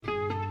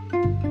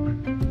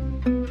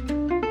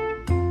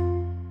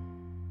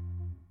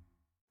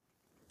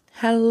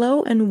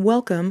Hello and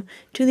welcome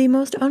to the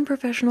most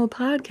unprofessional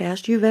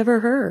podcast you've ever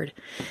heard.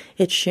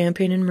 It's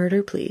Champagne and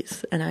Murder,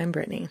 Please, and I'm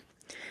Brittany.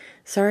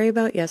 Sorry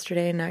about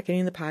yesterday and not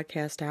getting the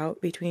podcast out.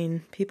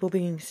 Between people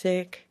being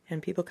sick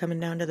and people coming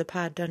down to the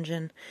pod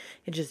dungeon,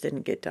 it just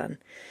didn't get done.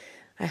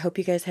 I hope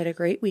you guys had a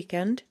great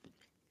weekend.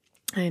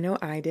 I know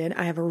I did.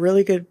 I have a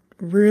really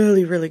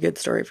good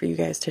story for you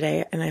guys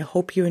today, and I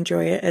hope you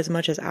enjoy it as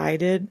much as I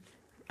did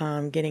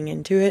getting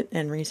into it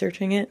and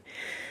researching it.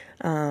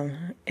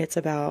 It's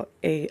about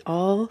a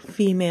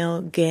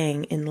all-female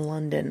gang in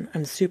London.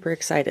 I'm super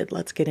excited.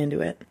 Let's get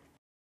into it.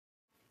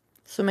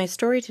 So my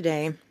story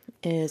today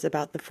is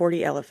about the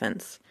 40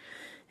 Elephants.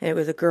 It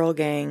was a girl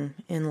gang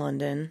in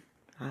London.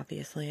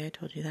 Obviously, I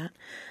told you that.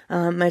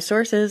 My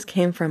sources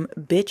came from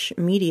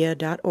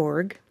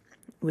bitchmedia.org,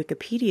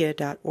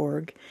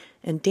 wikipedia.org,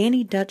 and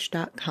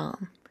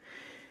dannydutch.com.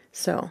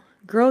 So,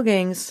 girl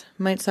gangs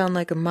might sound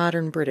like a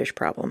modern British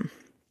problem.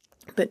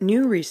 But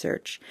new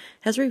research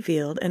has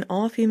revealed an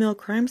all-female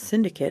crime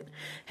syndicate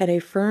had a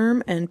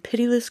firm and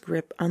pitiless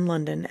grip on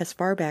London as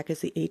far back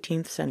as the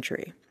 18th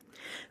century.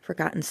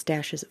 Forgotten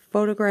stashes of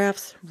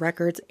photographs,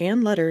 records,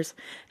 and letters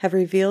have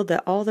revealed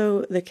that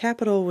although the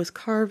capital was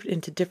carved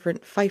into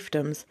different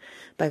fiefdoms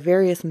by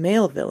various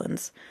male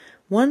villains,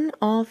 one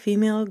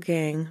all-female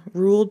gang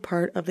ruled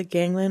part of the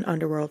gangland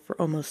underworld for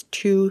almost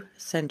 2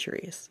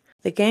 centuries.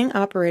 The gang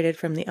operated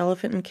from the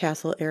Elephant and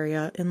Castle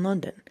area in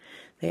London.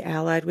 They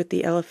allied with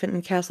the Elephant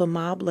and Castle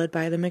mob led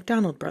by the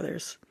MacDonald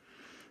brothers.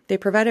 They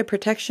provided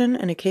protection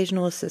and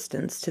occasional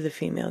assistance to the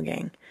female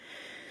gang.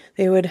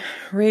 They would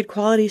raid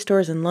quality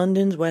stores in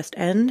London's West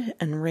End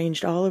and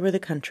ranged all over the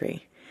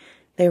country.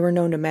 They were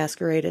known to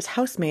masquerade as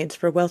housemaids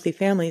for wealthy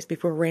families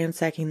before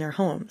ransacking their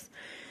homes.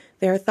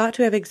 They are thought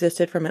to have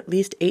existed from at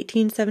least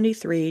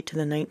 1873 to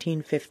the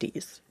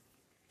 1950s.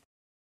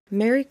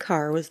 Mary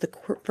Carr was the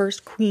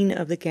first queen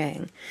of the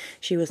gang.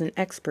 She was an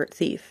expert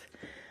thief.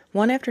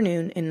 One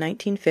afternoon in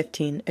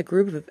 1915, a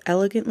group of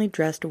elegantly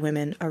dressed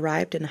women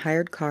arrived in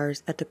hired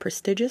cars at the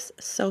prestigious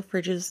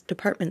Selfridges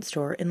department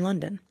store in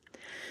London.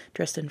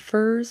 Dressed in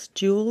furs,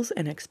 jewels,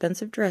 and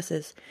expensive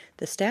dresses,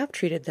 the staff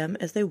treated them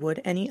as they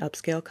would any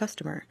upscale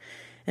customer,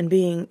 and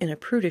being in a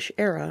prudish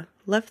era,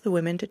 left the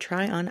women to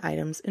try on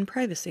items in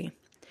privacy.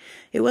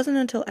 It wasn't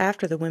until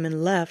after the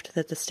women left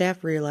that the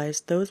staff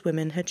realized those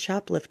women had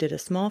shoplifted a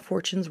small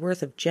fortune's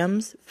worth of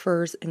gems,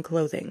 furs, and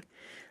clothing.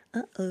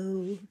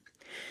 Uh-oh.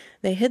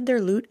 They hid their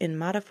loot in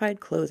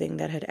modified clothing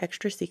that had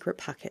extra secret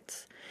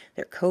pockets.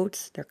 Their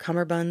coats, their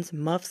cummerbunds,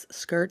 muffs,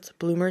 skirts,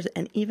 bloomers,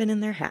 and even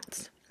in their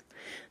hats.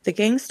 The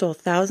gang stole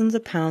thousands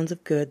of pounds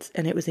of goods,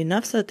 and it was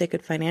enough so that they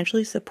could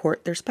financially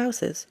support their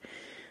spouses.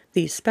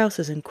 These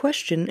spouses in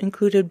question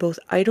included both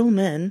idle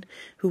men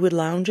who would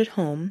lounge at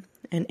home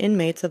and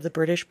inmates of the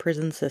British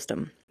prison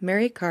system.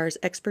 Mary Carr's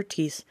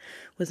expertise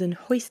was in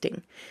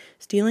hoisting,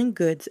 stealing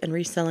goods and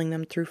reselling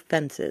them through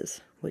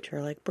fences, which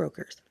are like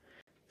brokers.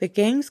 The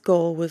gang's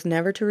goal was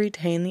never to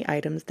retain the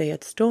items they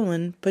had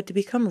stolen, but to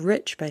become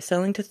rich by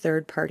selling to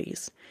third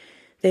parties.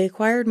 They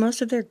acquired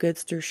most of their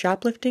goods through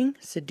shoplifting,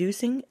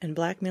 seducing, and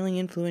blackmailing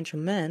influential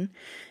men,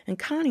 and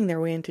conning their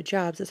way into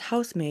jobs as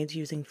housemaids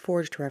using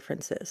forged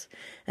references,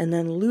 and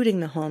then looting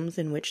the homes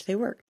in which they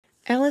worked.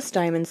 Alice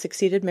Diamond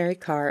succeeded Mary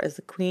Carr as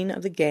the queen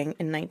of the gang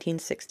in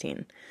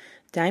 1916.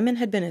 Diamond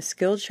had been a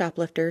skilled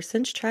shoplifter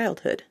since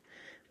childhood.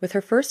 With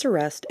her first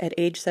arrest at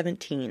age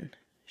 17,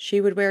 she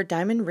would wear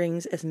diamond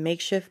rings as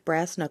makeshift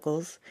brass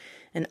knuckles,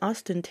 an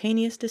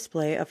ostentatious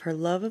display of her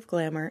love of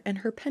glamour and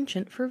her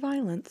penchant for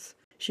violence.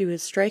 She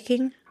was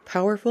striking,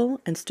 powerful,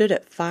 and stood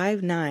at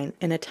 5'9"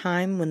 in a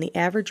time when the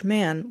average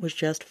man was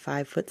just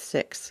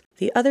 5'6".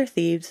 The other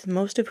thieves,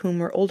 most of whom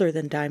were older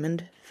than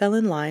Diamond, fell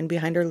in line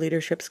behind her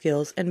leadership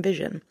skills and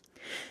vision.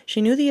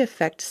 She knew the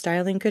effect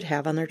styling could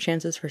have on their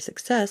chances for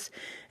success,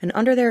 and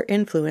under their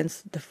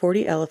influence, the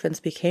 40 Elephants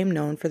became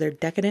known for their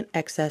decadent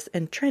excess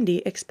and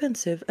trendy,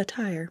 expensive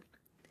attire.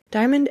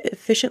 Diamond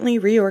efficiently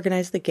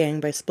reorganized the gang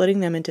by splitting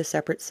them into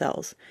separate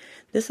cells.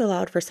 This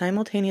allowed for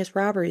simultaneous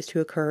robberies to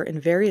occur in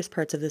various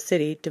parts of the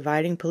city,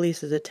 dividing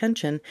police's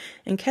attention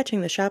and catching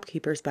the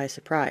shopkeepers by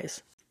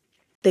surprise.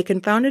 They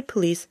confounded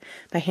police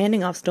by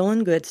handing off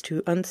stolen goods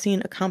to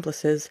unseen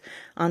accomplices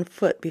on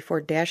foot before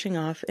dashing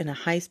off in a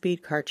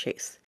high-speed car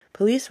chase.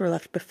 Police were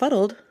left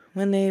befuddled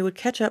when they would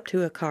catch up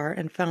to a car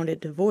and found it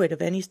devoid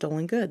of any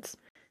stolen goods.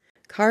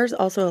 Cars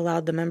also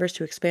allowed the members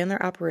to expand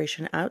their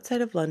operation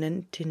outside of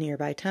London to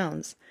nearby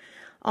towns.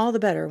 All the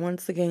better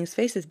once the gang's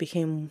faces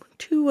became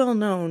too well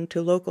known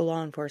to local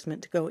law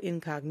enforcement to go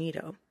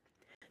incognito.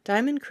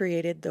 Diamond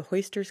created the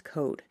Hoisters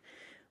Code,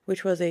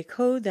 which was a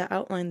code that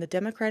outlined the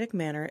democratic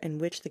manner in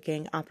which the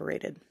gang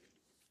operated,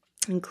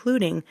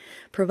 including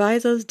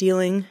provisos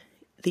dealing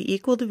the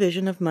equal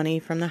division of money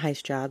from the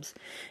heist jobs,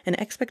 an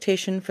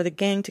expectation for the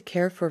gang to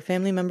care for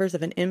family members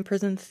of an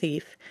imprisoned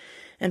thief,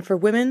 and for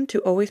women to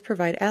always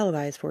provide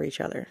alibis for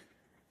each other.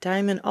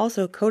 Diamond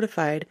also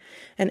codified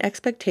an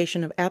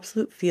expectation of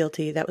absolute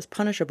fealty that was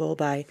punishable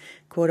by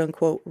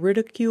quote-unquote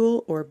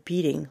ridicule or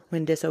beating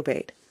when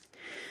disobeyed.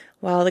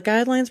 While the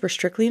guidelines were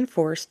strictly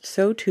enforced,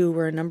 so too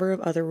were a number of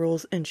other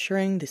rules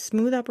ensuring the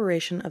smooth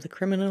operation of the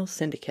criminal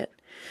syndicate,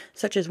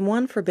 such as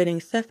one forbidding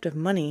theft of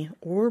money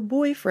or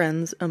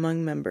boyfriends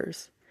among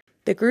members.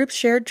 The group's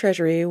shared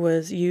treasury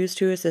was used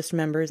to assist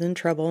members in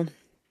trouble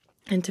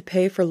and to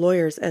pay for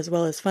lawyers as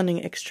well as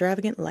funding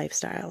extravagant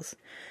lifestyles.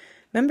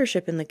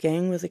 Membership in the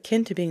gang was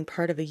akin to being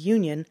part of a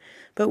union,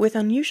 but with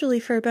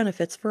unusually fair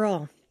benefits for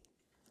all.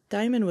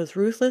 Diamond was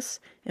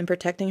ruthless in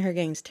protecting her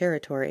gang's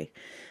territory.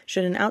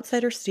 Should an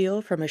outsider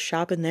steal from a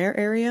shop in their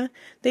area,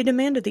 they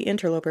demanded the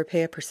interloper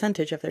pay a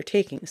percentage of their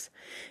takings.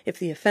 If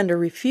the offender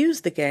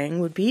refused, the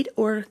gang would beat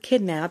or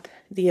kidnap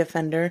the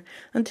offender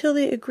until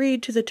they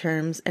agreed to the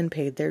terms and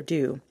paid their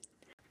due.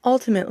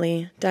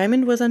 Ultimately,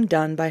 Diamond was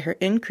undone by her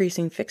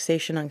increasing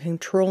fixation on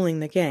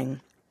controlling the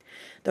gang.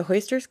 The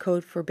Hoisters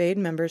Code forbade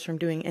members from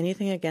doing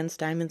anything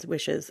against Diamond's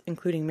wishes,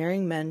 including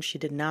marrying men she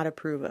did not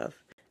approve of.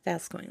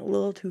 That's going a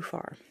little too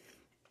far.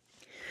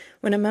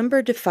 When a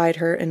member defied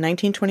her in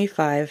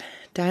 1925,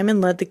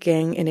 Diamond led the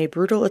gang in a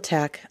brutal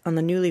attack on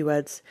the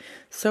newlyweds,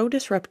 so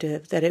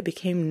disruptive that it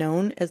became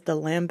known as the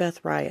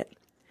Lambeth Riot.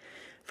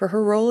 For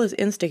her role as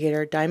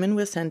instigator, Diamond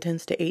was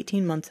sentenced to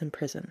 18 months in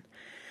prison.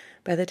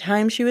 By the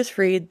time she was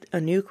freed,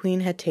 a new queen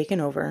had taken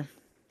over.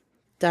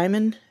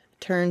 Diamond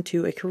turned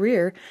to a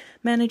career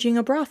managing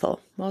a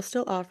brothel while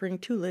still offering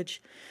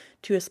tutelage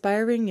to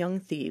aspiring young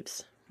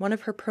thieves. One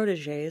of her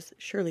protégées,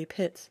 Shirley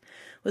Pitts,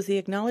 was the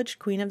acknowledged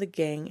queen of the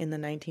gang in the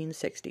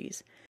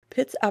 1960s.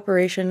 Pitts'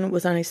 operation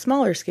was on a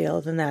smaller scale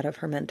than that of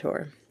her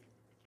mentor.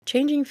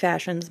 Changing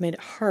fashions made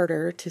it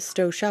harder to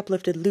stow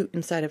shoplifted loot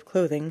inside of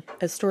clothing,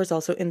 as stores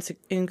also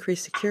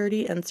increased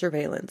security and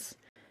surveillance.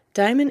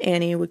 Diamond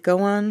Annie would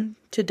go on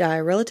to die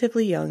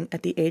relatively young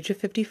at the age of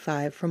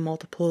 55 from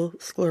multiple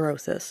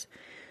sclerosis.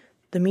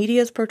 The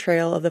media's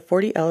portrayal of the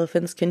 40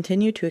 Elephants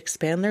continued to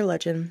expand their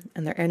legend,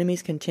 and their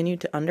enemies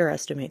continued to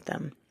underestimate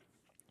them.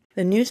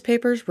 The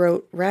newspapers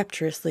wrote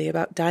rapturously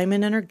about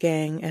Diamond and her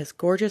gang as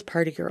gorgeous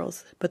party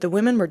girls, but the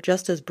women were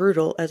just as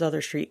brutal as other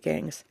street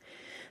gangs.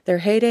 Their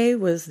heyday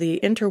was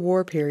the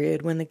interwar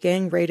period when the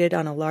gang raided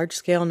on a large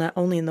scale not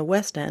only in the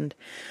West End,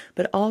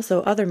 but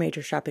also other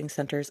major shopping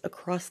centers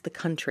across the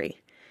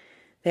country.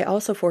 They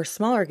also forced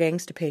smaller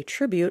gangs to pay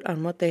tribute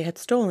on what they had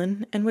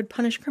stolen and would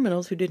punish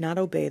criminals who did not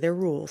obey their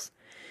rules.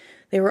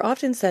 They were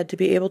often said to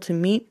be able to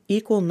meet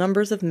equal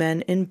numbers of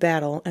men in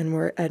battle and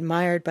were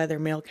admired by their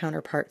male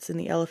counterparts in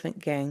the Elephant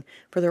Gang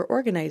for their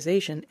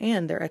organization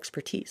and their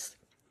expertise.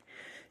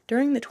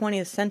 During the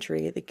 20th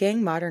century, the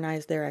gang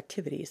modernized their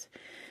activities.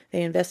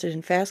 They invested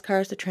in fast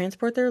cars to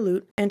transport their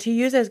loot and to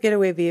use as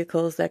getaway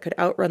vehicles that could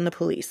outrun the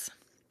police.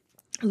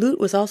 Loot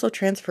was also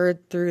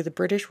transferred through the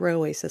British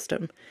railway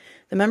system.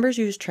 The members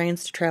used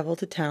trains to travel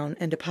to town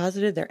and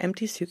deposited their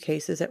empty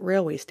suitcases at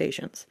railway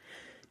stations.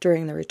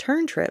 During the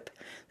return trip,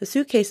 the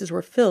suitcases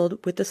were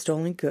filled with the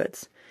stolen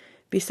goods.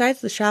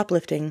 Besides the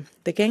shoplifting,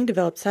 the gang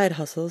developed side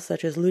hustles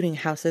such as looting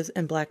houses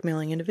and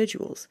blackmailing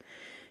individuals.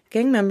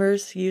 Gang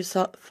members used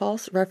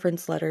false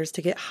reference letters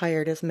to get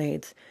hired as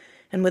maids,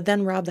 and would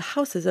then rob the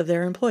houses of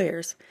their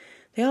employers.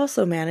 They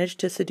also managed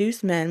to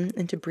seduce men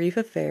into brief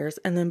affairs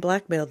and then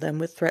blackmailed them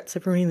with threats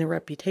of ruining their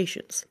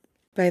reputations.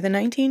 By the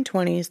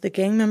 1920s, the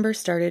gang members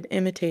started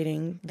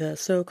imitating the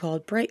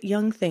so-called Bright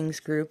Young Things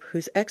group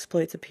whose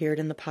exploits appeared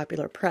in the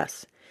popular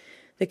press.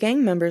 The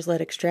gang members led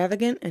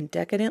extravagant and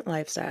decadent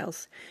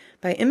lifestyles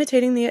by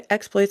imitating the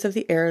exploits of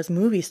the era's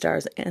movie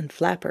stars and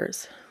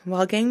flappers.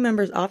 While gang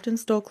members often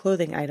stole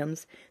clothing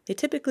items, they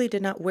typically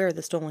did not wear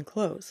the stolen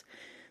clothes.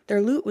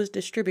 Their loot was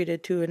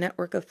distributed to a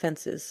network of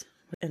fences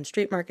and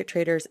street market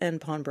traders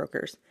and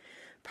pawnbrokers.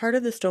 Part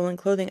of the stolen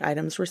clothing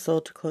items were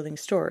sold to clothing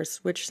stores,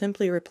 which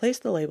simply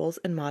replaced the labels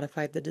and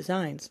modified the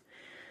designs.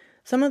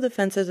 Some of the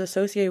fences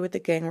associated with the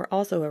gang were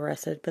also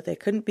arrested, but they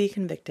couldn't be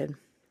convicted.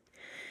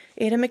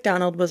 Ada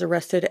McDonald was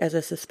arrested as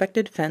a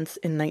suspected fence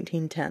in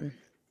 1910.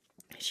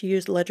 She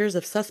used ledgers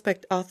of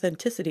suspect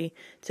authenticity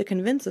to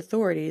convince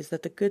authorities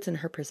that the goods in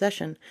her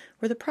possession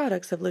were the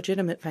products of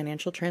legitimate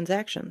financial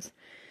transactions.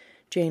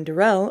 Jane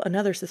Durrell,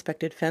 another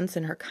suspected fence,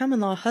 and her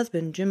common-law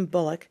husband, Jim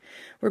Bullock,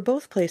 were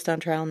both placed on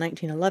trial in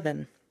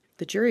 1911.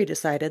 The jury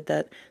decided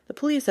that the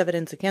police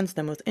evidence against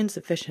them was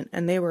insufficient,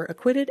 and they were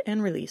acquitted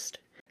and released.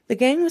 The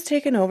gang was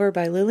taken over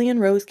by Lillian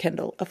Rose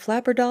Kendall, a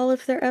flapper doll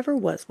if there ever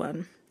was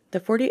one. The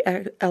 40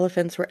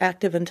 Elephants were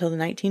active until the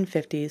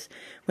 1950s,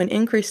 when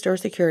increased store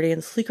security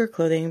and sleeker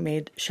clothing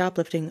made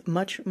shoplifting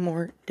much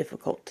more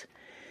difficult.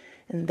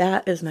 And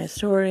that is my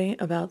story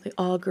about the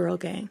all-girl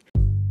gang.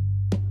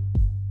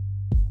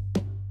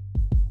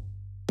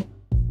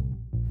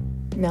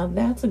 Now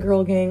that's a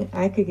girl gang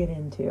I could get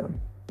into.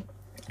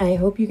 I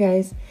hope you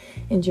guys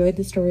enjoyed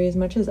the story as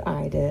much as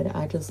I did.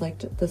 I just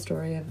liked the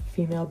story of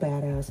female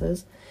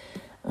badasses.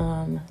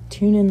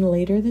 Tune in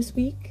later this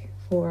week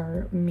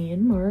for me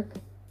and Mark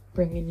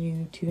bringing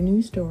you 2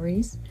 new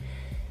stories.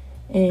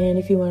 And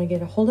if you want to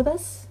get a hold of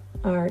us,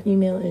 our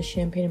email is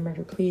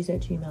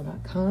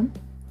champagneandmurderplease@gmail.com.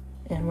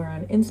 And we're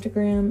on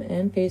Instagram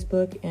and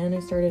Facebook, and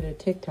I started a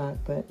TikTok,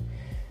 but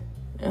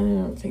I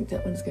don't think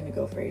that one's going to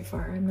go very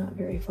far. I'm not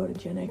very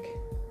photogenic.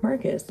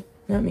 Mark is,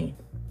 not me.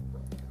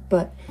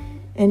 But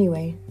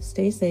anyway,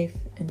 stay safe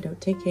and don't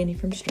take candy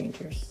from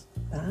strangers.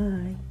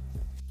 Bye.